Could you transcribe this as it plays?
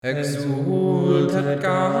Exultet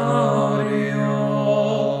Gaudio.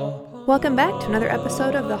 Welcome back to another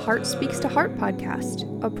episode of the Heart Speaks to Heart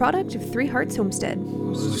podcast, a product of Three Hearts Homestead.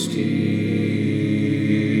 Justi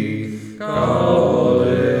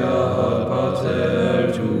Gaudia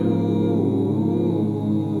Pater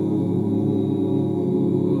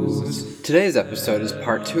tuus. Today's episode is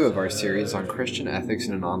part 2 of our series on Christian ethics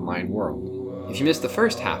in an online world. If you missed the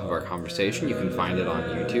first half of our conversation, you can find it on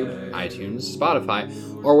YouTube, iTunes, Spotify,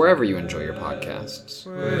 or wherever you enjoy your podcasts.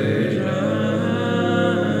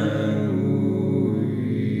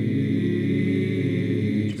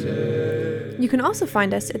 You can also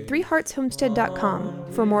find us at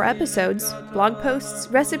threeheartshomestead.com for more episodes, blog posts,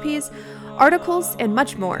 recipes, articles, and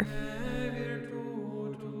much more.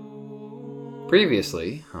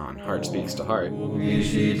 Previously, on Heart Speaks to Heart,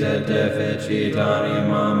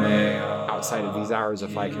 outside of these hours,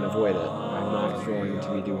 if I can avoid it, I'm not going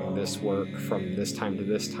to be doing this work from this time to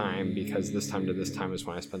this time because this time to this time is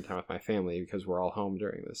when I spend time with my family because we're all home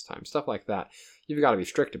during this time. Stuff like that. You've got to be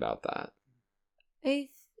strict about that. I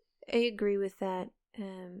agree with that.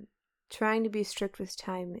 Trying to be strict with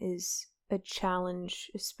time is a challenge,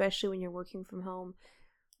 especially when you're working from home.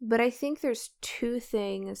 But I think there's two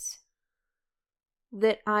things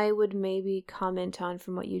that I would maybe comment on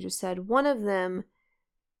from what you just said. One of them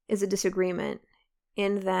is a disagreement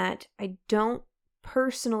in that I don't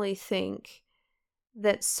personally think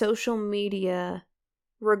that social media,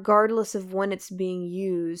 regardless of when it's being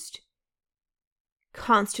used,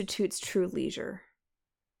 constitutes true leisure.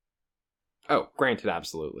 Oh, granted,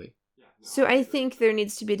 absolutely. So I think there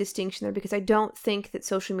needs to be a distinction there because I don't think that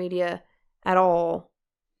social media at all,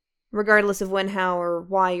 regardless of when, how, or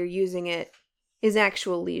why you're using it, is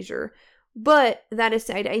actual leisure. But that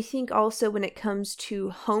aside, I think also when it comes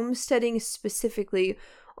to homesteading specifically,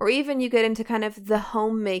 or even you get into kind of the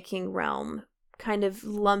homemaking realm, kind of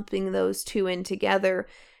lumping those two in together,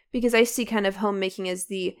 because I see kind of homemaking as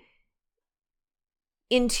the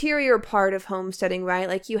interior part of homesteading, right?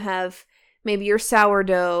 Like you have maybe your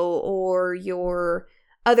sourdough or your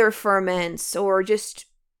other ferments or just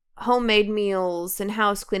homemade meals and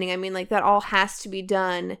house cleaning. I mean, like that all has to be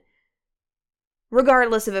done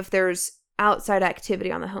regardless of if there's outside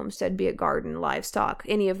activity on the homestead, be it garden, livestock,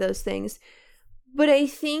 any of those things. But I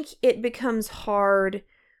think it becomes hard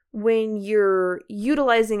when you're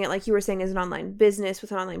utilizing it, like you were saying, as an online business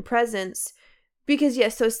with an online presence, because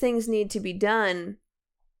yes, those things need to be done.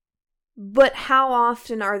 But how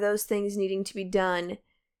often are those things needing to be done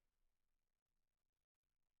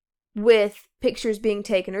with pictures being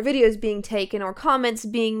taken or videos being taken or comments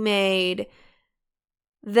being made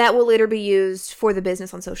that will later be used for the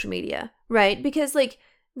business on social media, right? Because like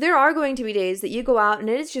there are going to be days that you go out and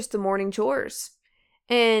it is just the morning chores.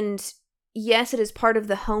 And yes, it is part of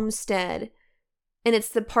the homestead and it's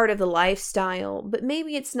the part of the lifestyle, but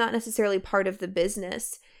maybe it's not necessarily part of the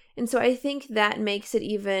business. And so I think that makes it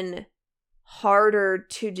even harder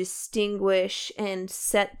to distinguish and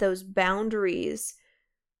set those boundaries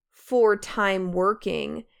for time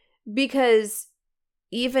working, because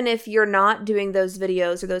even if you're not doing those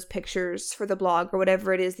videos or those pictures for the blog or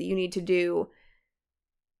whatever it is that you need to do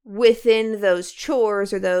within those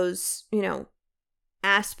chores or those,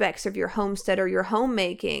 aspects of your homestead or your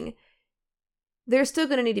homemaking, they're still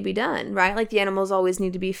going to need to be done, right? Like the animals always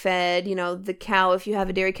need to be fed, the cow, if you have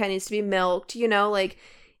a dairy cow, needs to be milked, like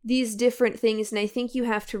these different things. And I think you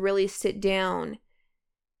have to really sit down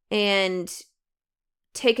and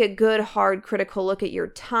take a good, hard, critical look at your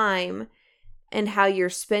time and how you're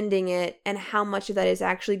spending it and how much of that is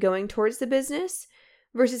actually going towards the business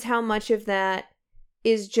versus how much of that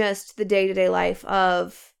is just the day-to-day life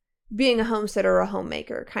of being a homesteader or a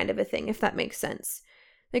homemaker kind of a thing, if that makes sense.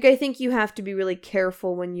 Like, I think you have to be really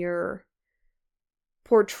careful when you're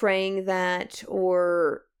portraying that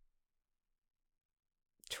or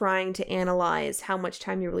trying to analyze how much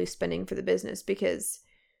time you're really spending for the business, because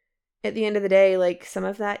at the end of the day, like, some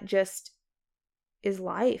of that just is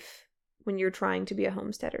life when you're trying to be a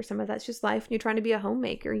homesteader. Some of that's just life when you're trying to be a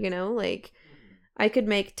homemaker, like I could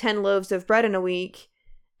make 10 loaves of bread in a week,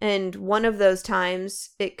 and one of those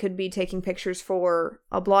times it could be taking pictures for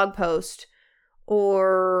a blog post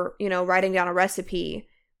or, writing down a recipe.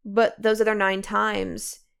 But those other 9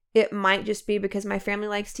 times, it might just be because my family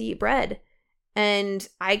likes to eat bread. And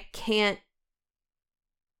I can't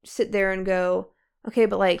sit there and go, okay,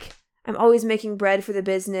 but like, I'm always making bread for the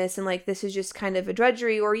business and like, this is just kind of a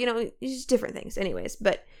drudgery or, it's just different things anyways.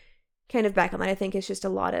 But kind of back on that, I think it's just a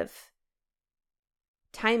lot of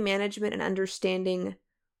time management and understanding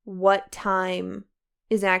what time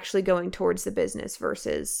is actually going towards the business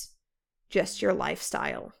versus just your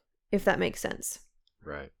lifestyle, if that makes sense.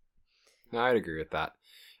 Right. No, I'd agree with that.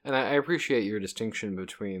 And I appreciate your distinction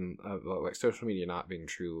between like social media not being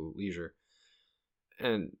true leisure.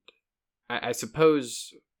 And I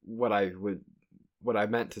suppose what I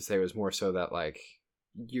meant to say was more so that like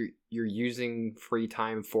you're using free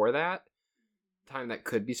time for that time that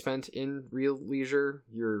could be spent in real leisure.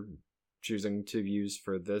 You're choosing to use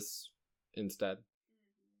for this instead.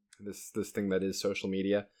 This thing that is social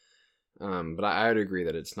media. But I would agree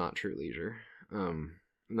that it's not true leisure.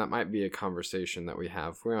 And that might be a conversation that we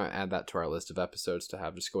have. We're going to add that to our list of episodes to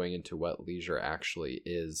have, just going into what leisure actually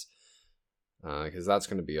is. Because that's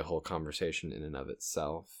going to be a whole conversation in and of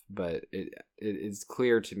itself. But it is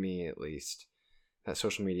clear to me, at least, that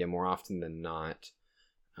social media, more often than not,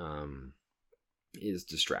 is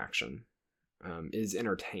distraction, is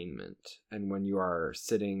entertainment. And when you are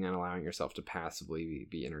sitting and allowing yourself to passively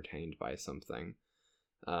be entertained by something,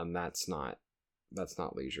 that's not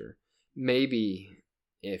leisure. Maybe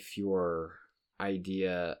if your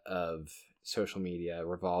idea of social media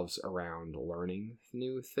revolves around learning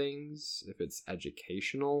new things, if it's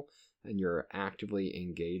educational and you're actively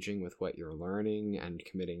engaging with what you're learning and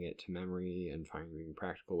committing it to memory and finding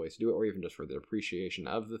practical ways to do it, or even just for the appreciation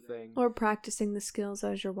of the thing. Or practicing the skills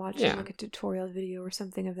as you're watching, Yeah. like a tutorial video or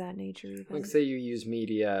something of that nature. Even. Like, say you use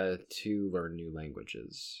media to learn new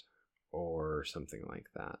languages or something like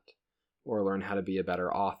that. Or learn how to be a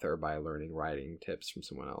better author by learning writing tips from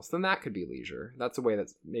someone else. Then that could be leisure. That's a way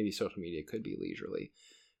that maybe social media could be leisurely.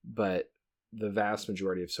 But the vast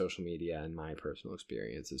majority of social media, in my personal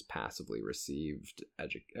experience, is passively received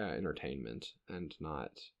entertainment and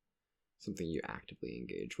not something you actively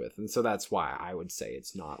engage with. And so that's why I would say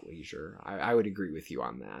it's not leisure. I would agree with you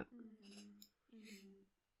on that.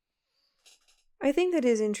 I think that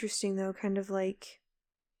is interesting, though, kind of like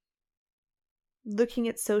looking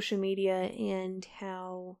at social media and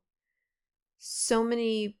how so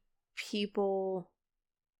many people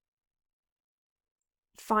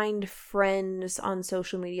find friends on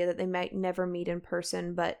social media that they might never meet in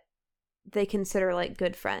person, but they consider like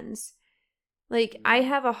good friends. Like, I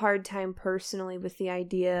have a hard time personally with the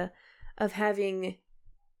idea of having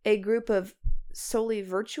a group of solely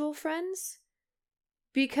virtual friends,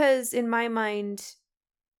 because in my mind,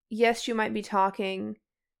 yes, you might be talking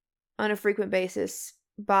on a frequent basis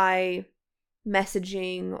by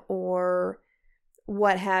messaging or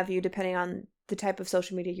what have you, depending on the type of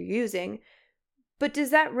social media you're using. But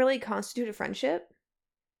does that really constitute a friendship?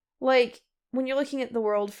 Like, when you're looking at the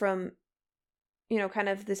world from, you know, kind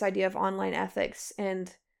of this idea of online ethics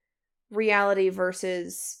and reality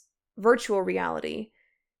versus virtual reality,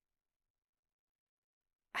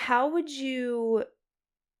 how would you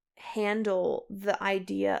handle the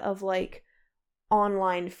idea of like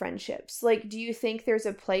online friendships? Like, do you think there's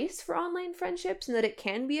a place for online friendships and that it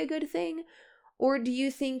can be a good thing? Or do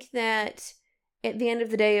you think that at the end of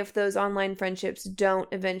the day, if those online friendships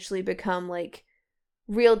don't eventually become like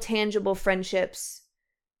real tangible friendships,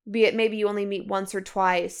 be it maybe you only meet once or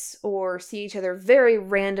twice or see each other very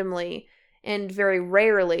randomly and very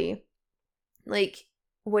rarely, like,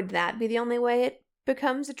 would that be the only way it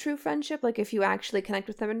becomes a true friendship? Like, if you actually connect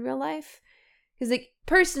with them in real life? Because, like,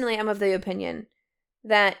 personally, I'm of the opinion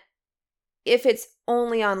that if it's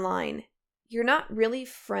only online, you're not really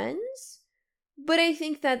friends. But I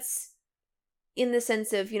think that's in the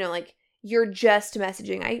sense of, you know, like, you're just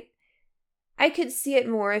messaging. I could see it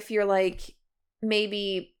more if you're, like,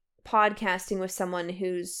 maybe podcasting with someone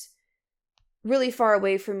who's really far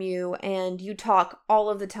away from you and you talk all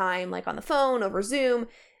of the time, like on the phone, over Zoom.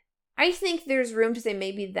 I think there's room to say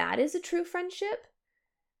maybe that is a true friendship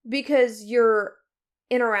because you're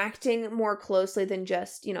interacting more closely than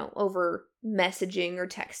just, you know, over messaging or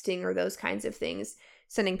texting or those kinds of things,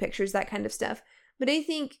 sending pictures, that kind of stuff. But I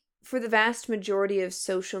think for the vast majority of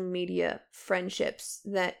social media friendships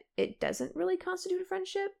that it doesn't really constitute a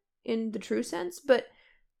friendship in the true sense. But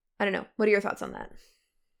I don't know. What are your thoughts on that?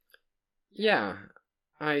 Yeah,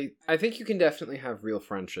 I think you can definitely have real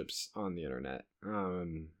friendships on the internet.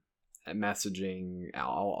 Messaging,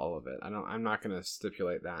 all of it. I'm not going to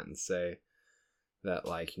stipulate that and say that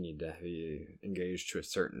like you need to be engaged to a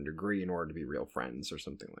certain degree in order to be real friends or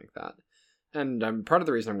something like that. And part of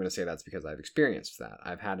the reason I'm going to say that's because I've experienced that.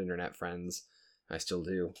 I've had internet friends. I still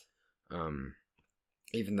do.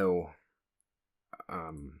 Even though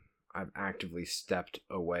I've actively stepped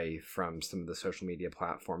away from some of the social media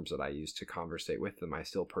platforms that I use to conversate with them, I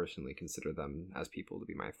still personally consider them as people to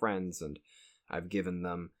be my friends, and I've given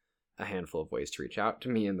them a handful of ways to reach out to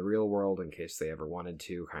me in the real world in case they ever wanted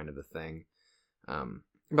to, kind of a thing.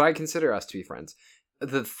 But I consider us to be friends.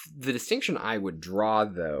 The distinction I would draw,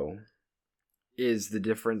 though, is the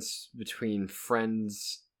difference between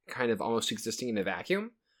friends kind of almost existing in a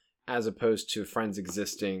vacuum as opposed to friends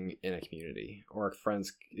existing in a community or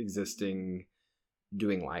friends existing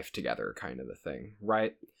doing life together kind of a thing,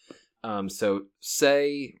 right? So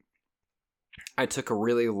say I took a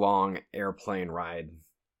really long airplane ride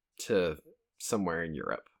to somewhere in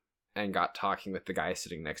Europe and got talking with the guy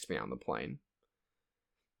sitting next to me on the plane.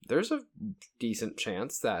 There's a decent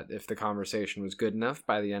chance that if the conversation was good enough,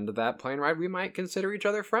 by the end of that plane ride, we might consider each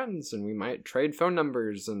other friends and we might trade phone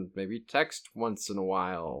numbers and maybe text once in a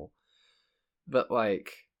while. But,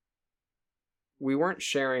 like, we weren't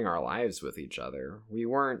sharing our lives with each other. We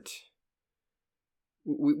weren't...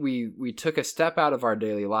 We took a step out of our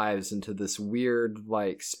daily lives into this weird,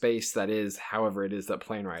 like, space that is however it is that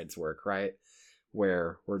plane rides work, right?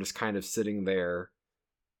 Where we're just kind of sitting there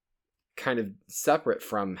kind of separate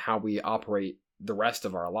from how we operate the rest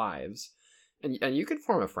of our lives. And you can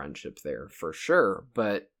form a friendship there for sure,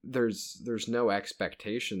 but there's no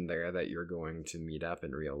expectation there that you're going to meet up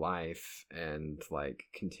in real life and like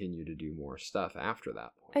continue to do more stuff after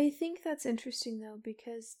that point. I think that's interesting though,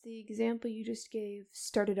 because the example you just gave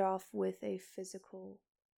started off with a physical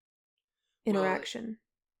interaction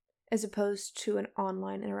as opposed to an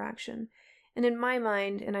online interaction. And in my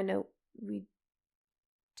mind, and I know we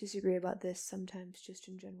disagree about this sometimes just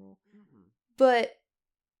in general, but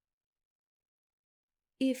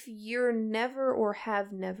if you're never or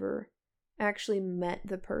have never actually met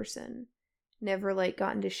the person, never like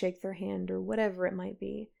gotten to shake their hand or whatever it might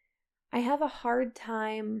be, I have a hard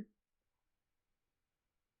time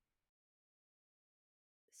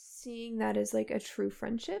seeing that as like a true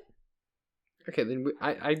friendship. Okay, then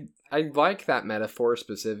I like that metaphor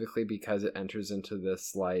specifically because it enters into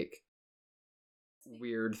this like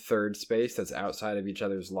weird third space that's outside of each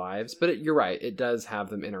other's lives. But you're right, it does have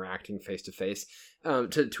them interacting face to face.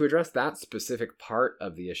 To address that specific part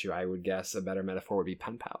of the issue, I would guess a better metaphor would be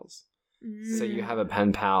pen pals. So you have a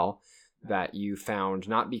pen pal that you found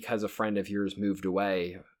not because a friend of yours moved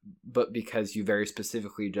away, but because you very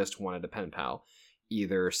specifically just wanted a pen pal.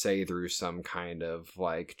 Either say through some kind of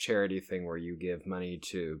like charity thing where you give money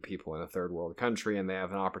to people in a third world country and they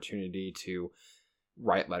have an opportunity to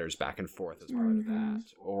write letters back and forth as part of that,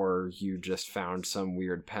 or you just found some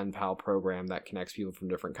weird pen pal program that connects people from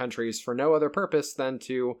different countries for no other purpose than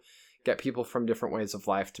to get people from different ways of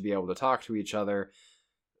life to be able to talk to each other.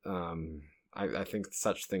 I think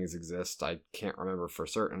such things exist. I can't remember for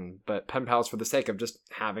certain, but pen pals for the sake of just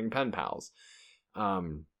having pen pals.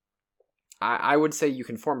 I would say you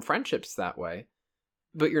can form friendships that way,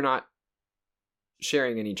 but you're not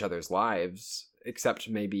sharing in each other's lives, except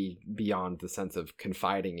maybe beyond the sense of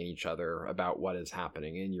confiding in each other about what is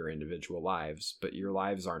happening in your individual lives, but your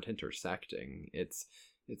lives aren't intersecting. It's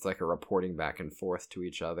like a reporting back and forth to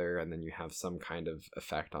each other, and then you have some kind of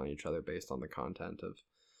effect on each other based on the content of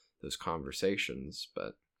those conversations.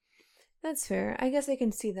 But that's fair. I guess I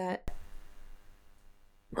can see that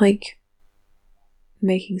like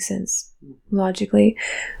making sense logically.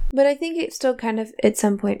 But I think it still kind of at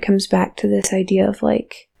some point comes back to this idea of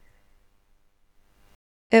like,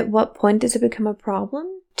 at what point does it become a problem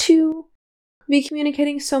to be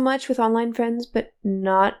communicating so much with online friends but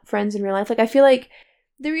not friends in real life? Like, I feel like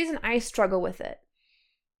the reason I struggle with it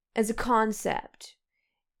as a concept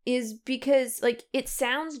is because, like, it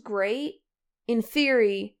sounds great in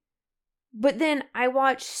theory, but then I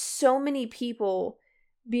watch so many people,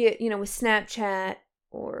 be it, with Snapchat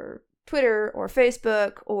or Twitter or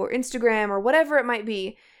Facebook or Instagram or whatever it might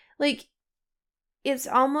be, like, it's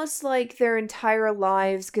almost like their entire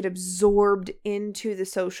lives get absorbed into the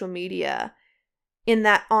social media in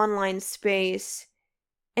that online space.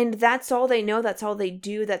 And that's all they know. That's all they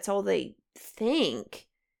do. That's all they think.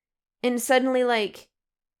 And suddenly, like,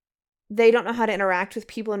 they don't know how to interact with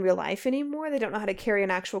people in real life anymore. They don't know how to carry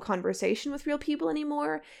an actual conversation with real people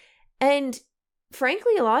anymore. And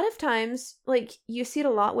frankly, a lot of times, like, you see it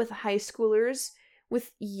a lot with high schoolers,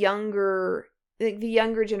 with younger, like the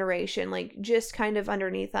younger generation, like just kind of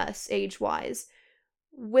underneath us age-wise.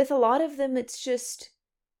 With a lot of them, it's just,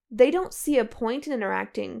 they don't see a point in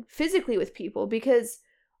interacting physically with people because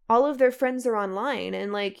all of their friends are online,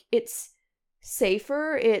 and like, it's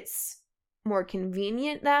safer, it's more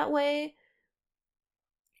convenient that way.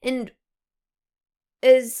 And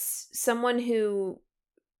as someone who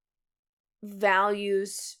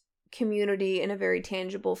values community in a very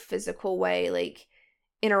tangible, physical way, like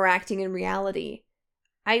interacting in reality,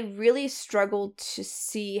 I really struggle to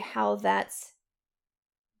see how that's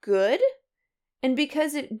good. And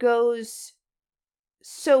because it goes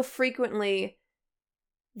so frequently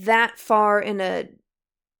that far in a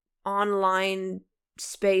online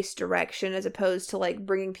space direction as opposed to like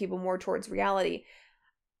bringing people more towards reality.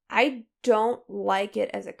 I don't like it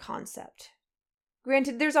as a concept.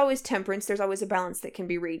 Granted, there's always temperance, there's always a balance that can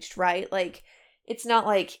be reached, right? Like, it's not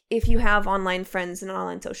like if you have online friends and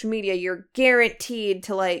online social media, you're guaranteed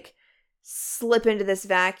to like slip into this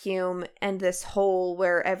vacuum and this hole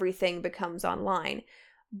where everything becomes online.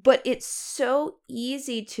 But it's so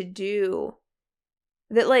easy to do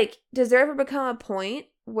that, like, does there ever become a point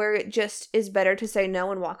where it just is better to say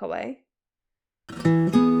no and walk away?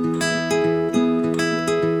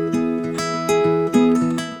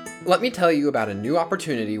 Let me tell you about a new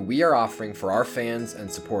opportunity we are offering for our fans and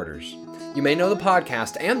supporters. You may know the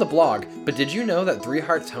podcast and the blog, but did you know that Three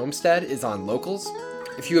Hearts Homestead is on Locals?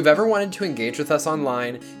 If you have ever wanted to engage with us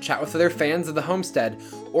online, chat with other fans of the Homestead,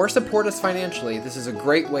 or support us financially, this is a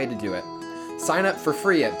great way to do it. Sign up for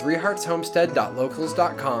free at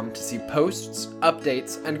threeheartshomestead.locals.com to see posts,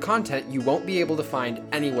 updates, and content you won't be able to find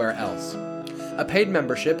anywhere else. A paid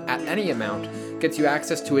membership at any amount gets you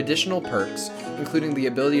access to additional perks, including the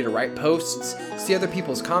ability to write posts, see other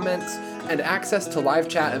people's comments, and access to live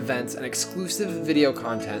chat events and exclusive video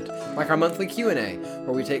content, like our monthly Q&A,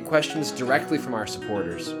 where we take questions directly from our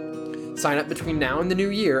supporters. Sign up between now and the new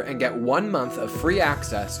year and get 1 month of free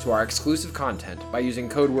access to our exclusive content by using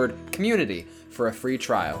code word COMMUNITY for a free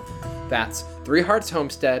trial. That's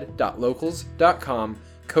threeheartshomestead.locals.com,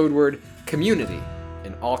 code word COMMUNITY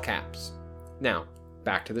in all caps. Now,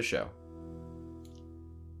 back to the show.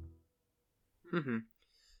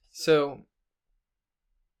 So,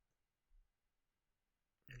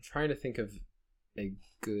 I'm trying to think of a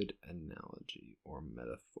good analogy or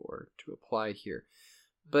metaphor to apply here.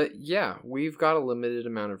 But yeah, we've got a limited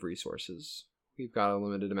amount of resources. We've got a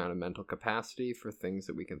limited amount of mental capacity for things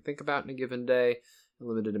that we can think about in a given day, a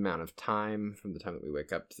limited amount of time from the time that we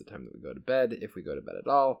wake up to the time that we go to bed, if we go to bed at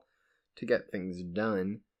all, to get things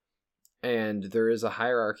done. And there is a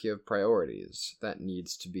hierarchy of priorities that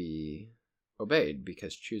needs to be obeyed,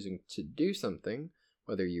 because choosing to do something,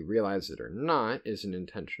 whether you realize it or not, is an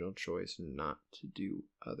intentional choice not to do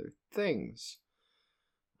other things.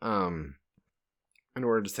 In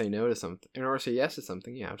order to say no to something, in order to say yes to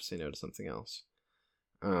something, you have to say no to something else.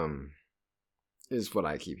 Is what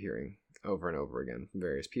I keep hearing over and over again from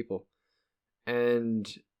various people. And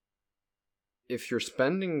if you're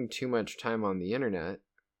spending too much time on the internet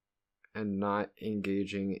and not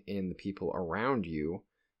engaging in the people around you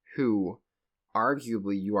who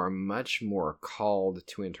arguably you are much more called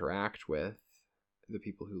to interact with, the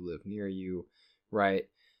people who live near you, right?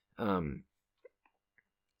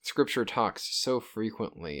 Scripture talks so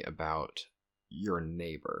frequently about your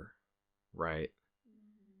neighbor, right?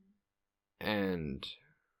 And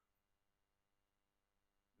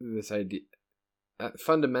this idea,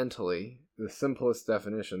 fundamentally, the simplest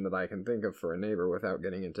definition that I can think of for a neighbor without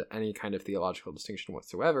getting into any kind of theological distinction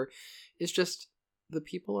whatsoever is just the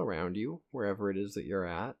people around you, wherever it is that you're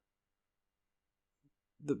at.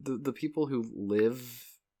 The people who live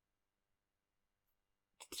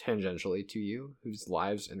tangentially to you, whose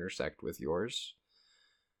lives intersect with yours.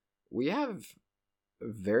 We have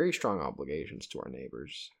very strong obligations to our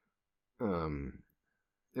neighbors, in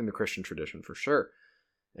the Christian tradition for sure.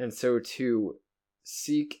 And so to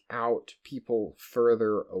seek out people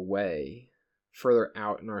further away, further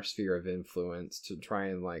out in our sphere of influence, to try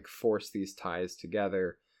and like force these ties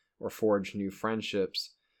together or forge new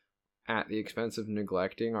friendships at the expense of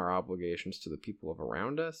neglecting our obligations to the people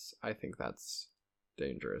around us, I think that's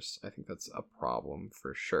dangerous. I think that's a problem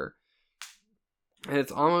for sure. And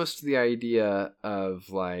it's almost the idea of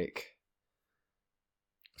like,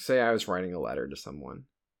 say I was writing a letter to someone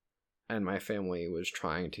and my family was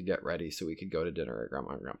trying to get ready so we could go to dinner at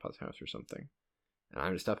Grandma and Grandpa's house or something. And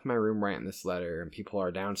I'm just up in my room writing this letter, and people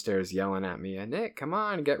are downstairs yelling at me, Nick, come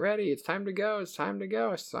on, get ready. It's time to go. It's time to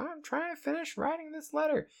go. So I'm trying to finish writing this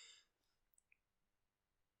letter.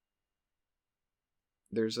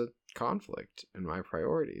 There's a conflict in my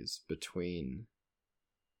priorities between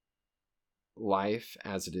life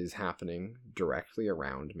as it is happening directly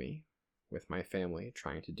around me with my family,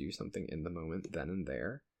 trying to do something in the moment then and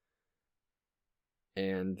there,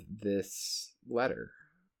 and this letter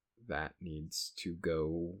that needs to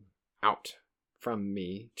go out from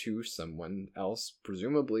me to someone else,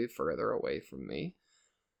 presumably further away from me.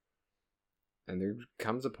 And there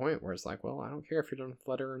comes a point where it's like, well, I don't care if you're done with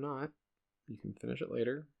the letter or not. You can finish it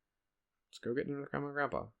later. Let's go get dinner with Grandma and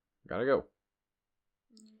Grandpa. Gotta go.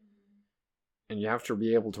 And you have to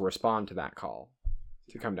be able to respond to that call,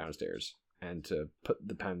 to come downstairs and to put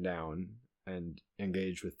the pen down and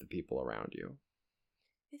engage with the people around you.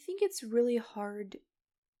 I think it's really hard,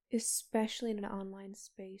 especially in an online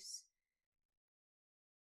space,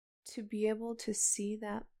 to be able to see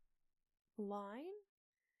that line.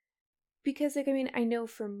 Because, like, I mean, I know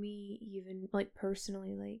for me, even, like,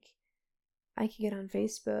 personally, like, I could get on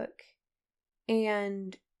Facebook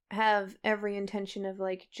and have every intention of,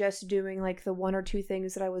 like, just doing, like, the one or two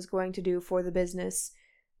things that I was going to do for the business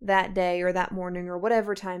that day or that morning or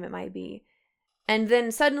whatever time it might be. And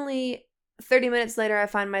then suddenly, 30 minutes later, I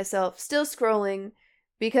find myself still scrolling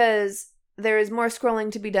because there is more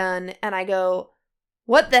scrolling to be done. And I go,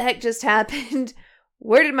 what the heck just happened?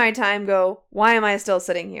 Where did my time go? Why am I still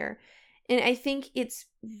sitting here? And I think it's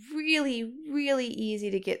really, really easy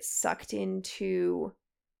to get sucked into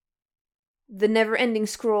the never-ending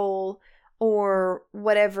scroll or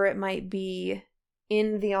whatever it might be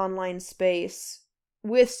in the online space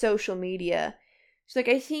with social media. So, like,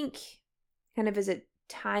 I think kind of as a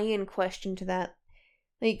tie-in question to that,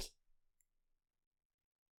 like,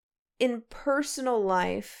 in personal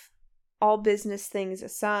life, all business things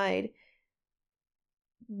aside,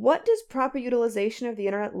 what does proper utilization of the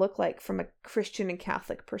internet look like from a Christian and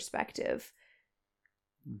Catholic perspective?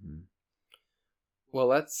 Mm-hmm. Well,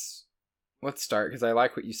 let's start, because I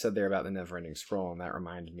like what you said there about the never-ending scroll, and that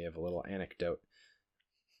reminded me of a little anecdote.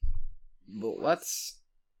 But let's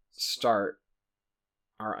start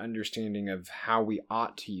our understanding of how we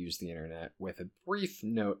ought to use the internet with a brief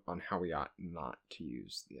note on how we ought not to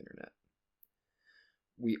use the internet.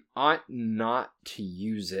 We ought not to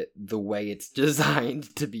use it the way it's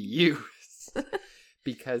designed to be used,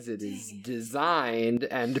 because it is designed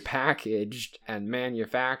and packaged and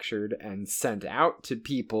manufactured and sent out to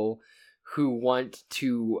people who want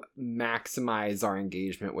to maximize our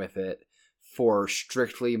engagement with it for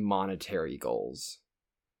strictly monetary goals.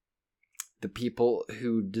 The people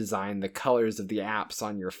who design the colors of the apps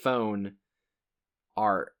on your phone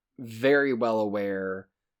are very well aware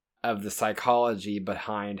of the psychology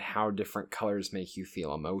behind how different colors make you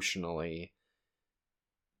feel emotionally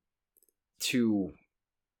to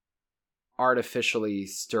artificially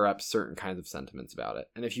stir up certain kinds of sentiments about it.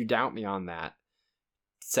 And if you doubt me on that,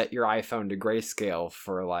 set your iPhone to grayscale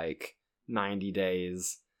for like 90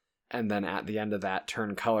 days, and then at the end of that,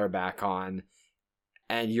 turn color back on,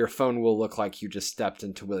 and your phone will look like you just stepped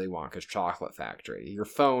into Willy Wonka's chocolate factory. Your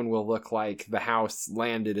phone will look like the house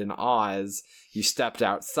landed in Oz, you stepped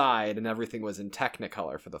outside, and everything was in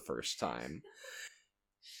Technicolor for the first time.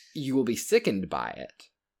 You will be sickened by it.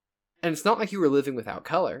 And it's not like you were living without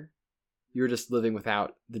color. You were just living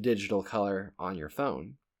without the digital color on your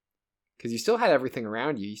phone. Because you still had everything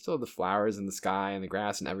around you. You still had the flowers and the sky and the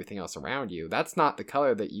grass and everything else around you. That's not the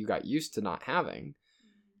color that you got used to not having.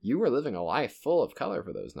 You were living a life full of color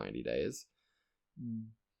for those 90 days.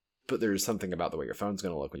 But there's something about the way your phone's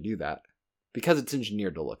going to look when you do that, because it's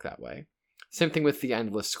engineered to look that way. Same thing with the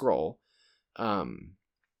endless scroll. It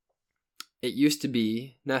used to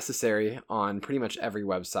be necessary on pretty much every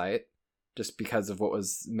website, just because of what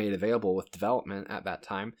was made available with development at that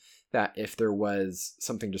time, that if there was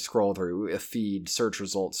something to scroll through, a feed, search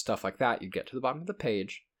results, stuff like that, you'd get to the bottom of the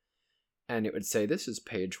page, and it would say, this is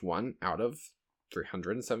page 1 out of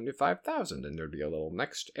 375,000, and there'd be a little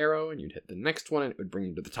next arrow, and you'd hit the next one, and it would bring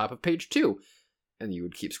you to the top of page 2, and you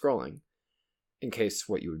would keep scrolling, in case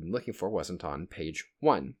what you had been looking for wasn't on page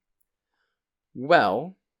 1.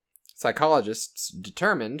 Well, psychologists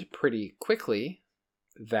determined pretty quickly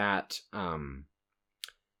that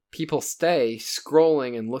people stay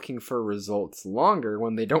scrolling and looking for results longer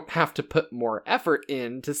when they don't have to put more effort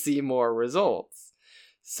in to see more results.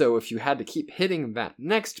 So if you had to keep hitting that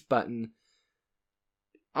next button,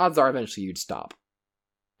 odds are eventually you'd stop.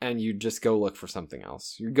 And you'd just go look for something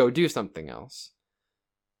else. You'd go do something else.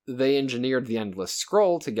 They engineered the endless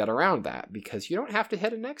scroll to get around that, because you don't have to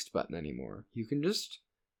hit a next button anymore. You can just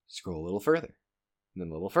scroll a little further, and then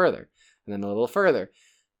a little further, and then a little further.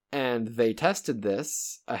 And they tested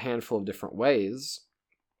this a handful of different ways.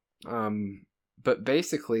 But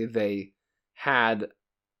basically they had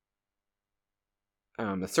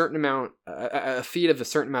a certain amount, a feed of a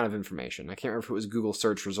certain amount of information. I can't remember if it was Google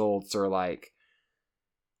search results or like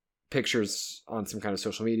pictures on some kind of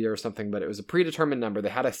social media or something, but it was a predetermined number. They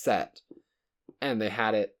had a set, and they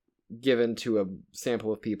had it given to a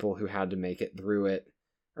sample of people who had to make it through it,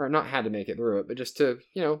 or not had to make it through it, but just to,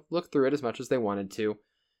 look through it as much as they wanted to.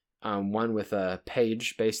 One with a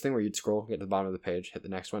page-based thing where you'd scroll, get to the bottom of the page, hit the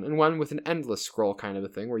next one, and one with an endless scroll kind of a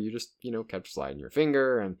thing where you just, kept sliding your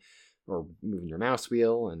finger or moving your mouse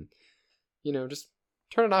wheel, and, just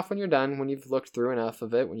turn it off when you're done, when you've looked through enough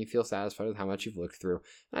of it, when you feel satisfied with how much you've looked through.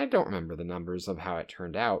 And I don't remember the numbers of how it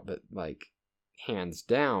turned out, but, hands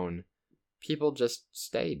down, people just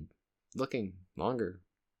stayed looking longer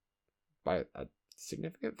by a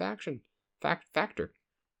significant factor.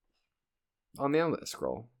 on the endless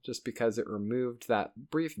scroll, just because it removed that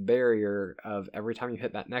brief barrier of every time you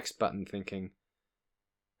hit that next button thinking,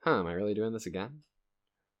 am I really doing this again?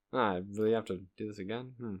 I really have to do this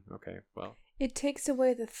again? Okay, well. It takes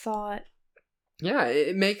away the thought. Yeah,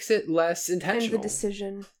 it makes it less intentional. And the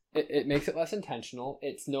decision. It makes it less intentional.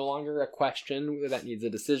 It's no longer a question that needs a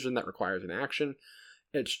decision that requires an action.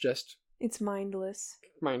 It's just... It's mindless.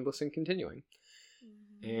 Mindless and continuing.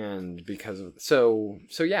 And because of... So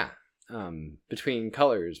yeah. Between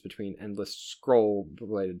colors, between endless scroll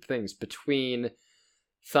related things, between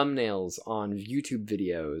thumbnails on YouTube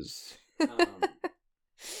videos...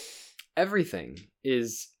 everything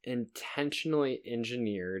is intentionally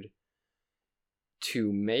engineered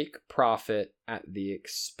to make profit at the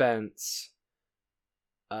expense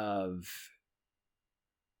of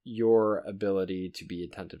your ability to be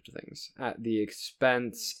attentive to things, at the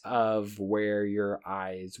expense of where your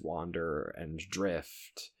eyes wander and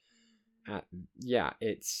drift.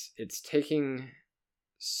 It's taking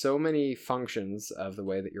so many functions of the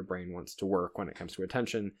way that your brain wants to work when it comes to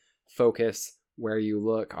attention, focus, where you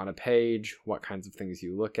look on a page, what kinds of things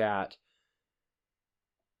you look at.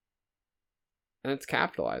 And it's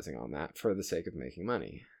capitalizing on that for the sake of making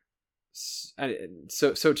money.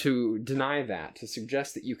 So to deny that, to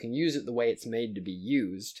suggest that you can use it the way it's made to be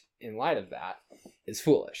used in light of that, is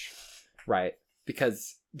foolish, right?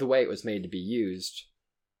 Because the way it was made to be used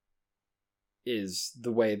is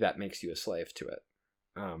the way that makes you a slave to it.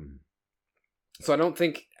 So I don't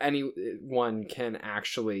think anyone can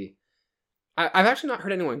actually... I've actually not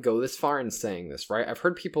heard anyone go this far in saying this, right? I've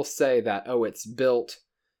heard people say that, it's built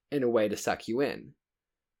in a way to suck you in.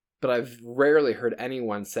 But I've rarely heard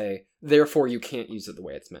anyone say, therefore you can't use it the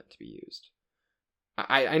way it's meant to be used.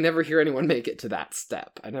 I never hear anyone make it to that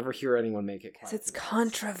step. I never hear anyone make it. Because it's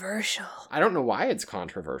controversial. I don't know why it's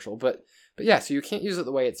controversial, but yeah, so you can't use it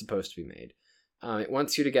the way it's supposed to be made. It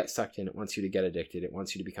wants you to get sucked in. It wants you to get addicted. It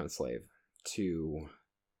wants you to become a slave to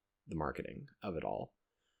the marketing of it all.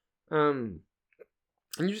 And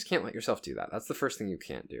you just can't let yourself do that. That's the first thing you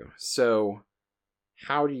can't do. So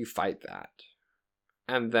how do you fight that?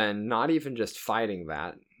 And then not even just fighting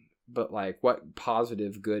that, but like what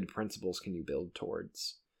positive, good principles can you build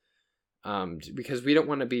towards? Because we don't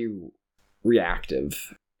want to be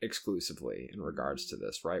reactive exclusively in regards to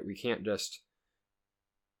this, right? We can't just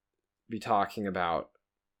be talking about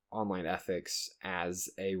online ethics as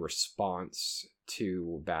a response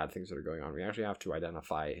to bad things that are going on. We actually have to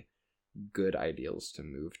identify good ideals to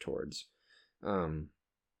move towards.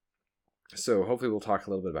 So hopefully we'll talk a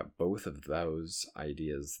little bit about both of those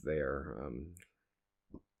ideas there.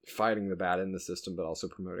 Fighting the bad in the system, but also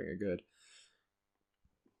promoting a good.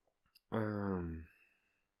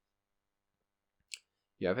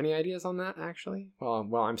 You have any ideas on that, actually? Well,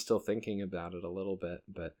 I'm still thinking about it a little bit,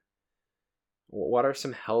 but what are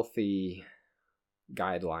some healthy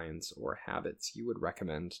guidelines or habits you would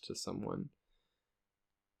recommend to someone?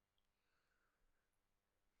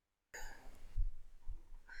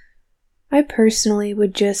 I personally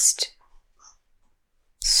would just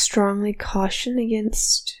strongly caution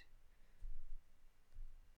against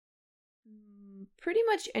pretty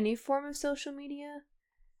much any form of social media.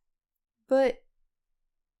 But,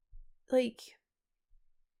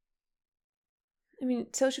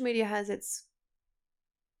 social media has its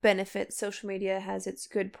benefits. Social media has its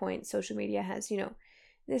good points. Social media has,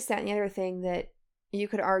 this, that, and the other thing that you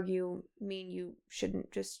could argue mean you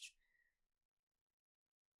shouldn't just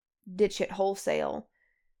ditch it wholesale.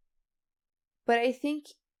 But I think,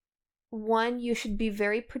 one, you should be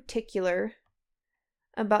very particular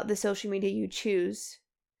about the social media you choose.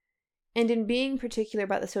 And in being particular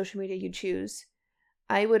about the social media you choose,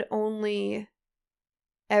 I would only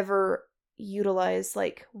ever utilize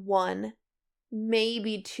one,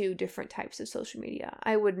 maybe two different types of social media.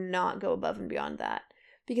 I would not go above and beyond that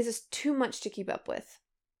because it's too much to keep up with.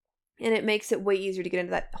 And it makes it way easier to get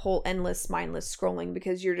into that whole endless, mindless scrolling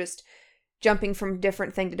because you're just jumping from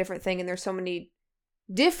different thing to different thing. And there's so many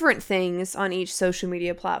different things on each social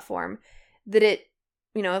media platform that it,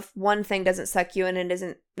 if one thing doesn't suck you in and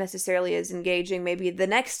isn't necessarily as engaging, maybe the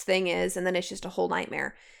next thing is, and then it's just a whole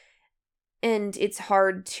nightmare. And it's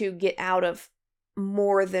hard to get out of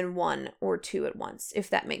more than one or two at once, if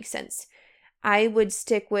that makes sense. I would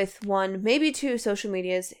stick with one, maybe two social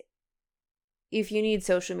medias if you need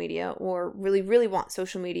social media or really, really want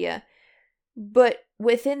social media. But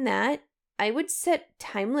within that, I would set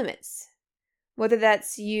time limits. Whether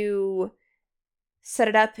that's you set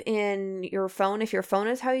it up in your phone, if your phone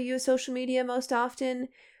is how you use social media most often,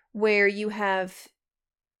 where you have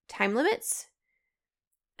time limits.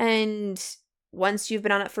 And once you've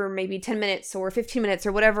been on it for maybe 10 minutes or 15 minutes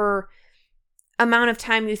or whatever amount of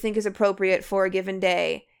time you think is appropriate for a given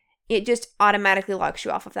day, it just automatically locks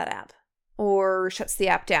you off of that app or shuts the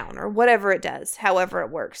app down or whatever it does, however it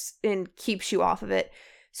works, and keeps you off of it.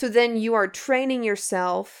 So then you are training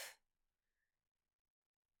yourself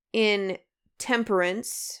in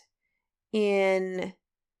temperance, in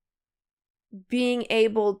being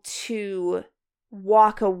able to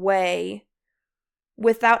walk away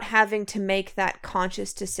without having to make that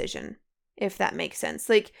conscious decision, if that makes sense.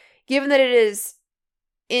 Like, given that it is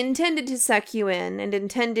intended to suck you in and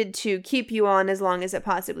intended to keep you on as long as it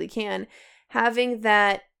possibly can, having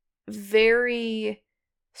that very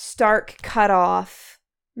stark cutoff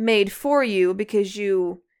made for you because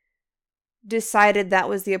you decided that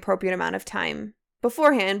was the appropriate amount of time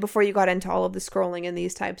beforehand, before you got into all of the scrolling and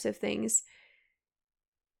these types of things,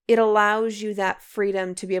 it allows you that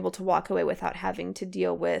freedom to be able to walk away without having to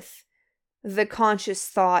deal with the conscious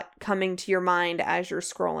thought coming to your mind as you're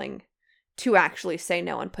scrolling to actually say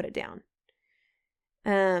no and put it down.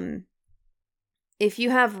 If you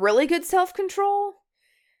have really good self-control,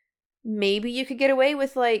 maybe you could get away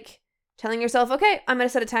with like telling yourself, okay, I'm going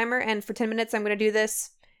to set a timer and for 10 minutes I'm going to do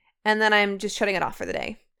this and then I'm just shutting it off for the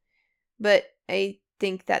day. But I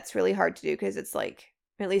think that's really hard to do because it's like,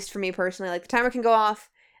 at least for me personally, like the timer can go off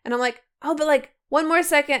and I'm like, oh, but like one more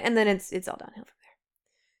second and then it's all downhill from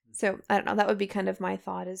there. So I don't know. That would be kind of my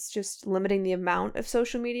thought, is just limiting the amount of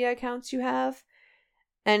social media accounts you have.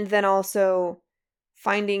 And then also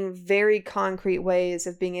finding very concrete ways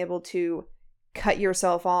of being able to cut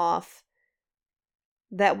yourself off.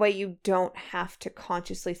 That way you don't have to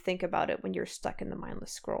consciously think about it when you're stuck in the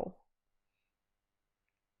mindless scroll.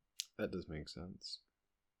 That does make sense.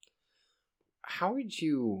 How would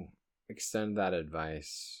you extend that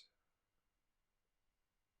advice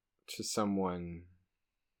to someone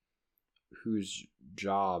whose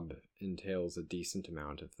job entails a decent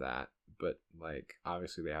amount of that, but like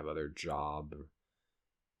obviously they have other job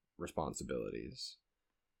responsibilities?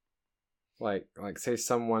 Like say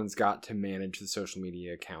someone's got to manage the social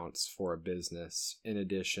media accounts for a business in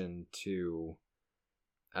addition to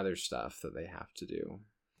other stuff that they have to do.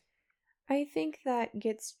 I think that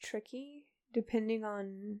gets tricky depending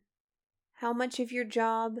on how much of your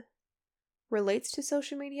job relates to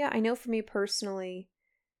social media. I know for me personally,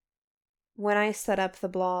 when I set up the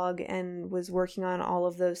blog and was working on all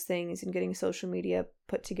of those things and getting social media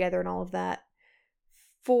put together and all of that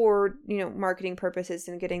for, marketing purposes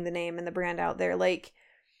and getting the name and the brand out there, like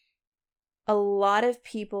a lot of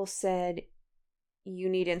people said you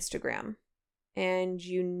need Instagram and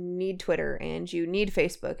you need Twitter and you need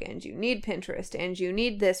Facebook and you need Pinterest and you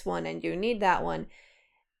need this one and you need that one.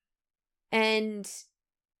 And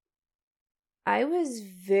I was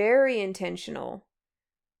very intentional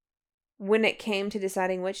when it came to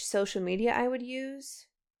deciding which social media I would use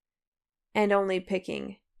and only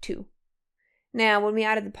picking 2. Now, when we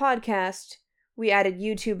added the podcast, we added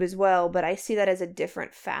YouTube as well, but I see that as a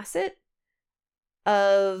different facet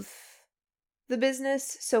of the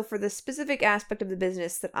business. So for the specific aspect of the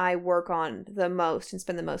business that I work on the most and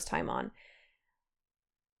spend the most time on,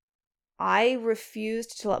 I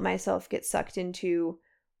refused to let myself get sucked into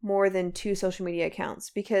more than 2 social media accounts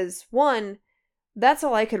because 1, that's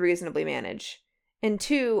all I could reasonably manage. And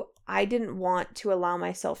 2, I didn't want to allow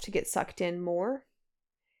myself to get sucked in more.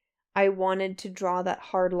 I wanted to draw that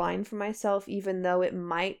hard line for myself, even though it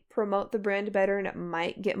might promote the brand better and it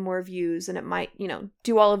might get more views and it might,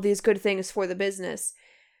 do all of these good things for the business.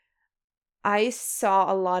 I saw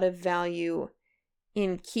a lot of value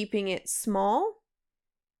in keeping it small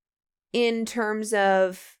in terms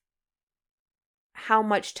of how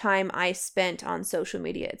much time I spent on social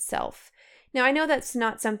media itself. Now, I know that's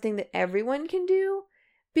not something that everyone can do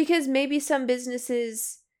because maybe some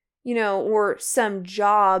businesses, or some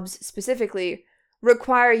jobs specifically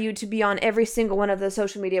require you to be on every single one of the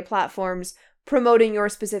social media platforms promoting your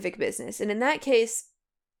specific business. And in that case,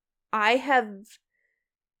 I have,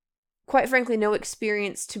 quite frankly, no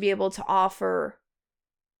experience to be able to offer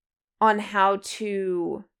on how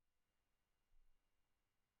to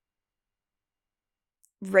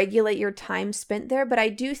regulate your time spent there. But I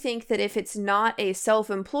do think that if it's not a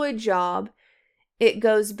self-employed job, it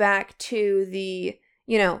goes back to the,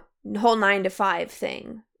 whole 9 to 5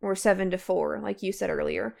 thing or 7 to 4, like you said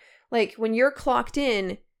earlier. Like when you're clocked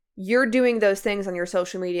in, you're doing those things on your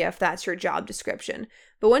social media if that's your job description.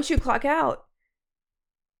 But once you clock out,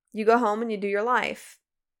 you go home and you do your life.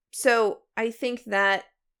 So I think that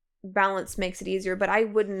balance makes it easier, but I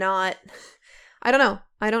would not, I don't know.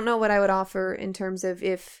 I don't know what I would offer in terms of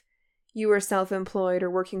if you were self-employed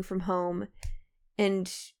or working from home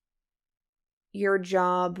and your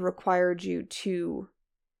job required you to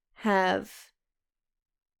have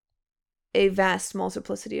a vast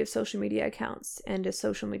multiplicity of social media accounts and a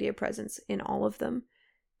social media presence in all of them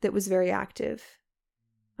that was very active.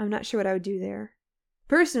 I'm not sure what I would do there.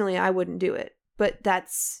 Personally, I wouldn't do it, but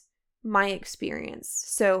that's my experience.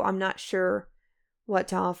 So I'm not sure what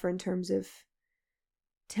to offer in terms of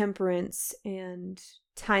temperance and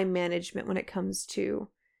time management when it comes to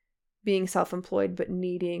being self-employed but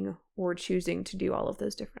needing or choosing to do all of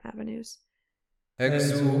those different avenues.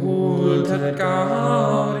 Exultat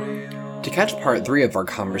Gaudium. To catch part 3 of our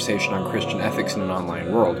conversation on Christian ethics in an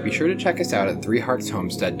online world, be sure to check us out at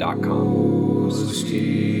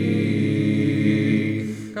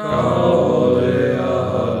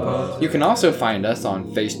threeheartshomestead.com. You can also find us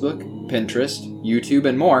on Facebook, Pinterest, YouTube,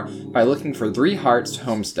 and more by looking for Three Hearts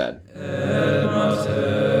Homestead.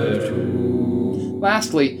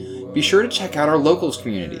 Lastly, be sure to check out our locals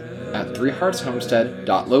community at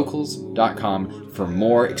threeheartshomestead.locals.com for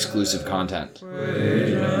more exclusive content.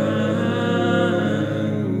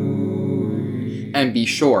 And be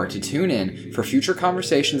sure to tune in for future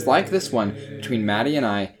conversations like this one between Maddie and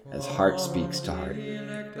I as Heart Speaks to Heart.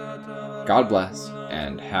 God bless,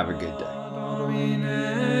 and have a good day.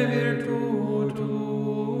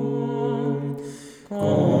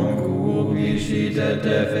 Concupiscit et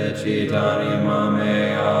defecit anima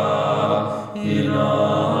mea in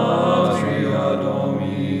atria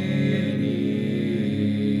Domini.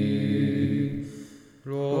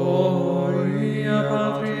 Gloria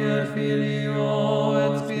Patri et Filio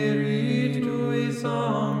et Spiritui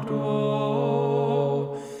Sancto,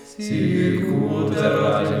 sic ut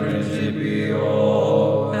erat in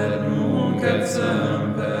principio et nunc et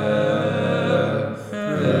semper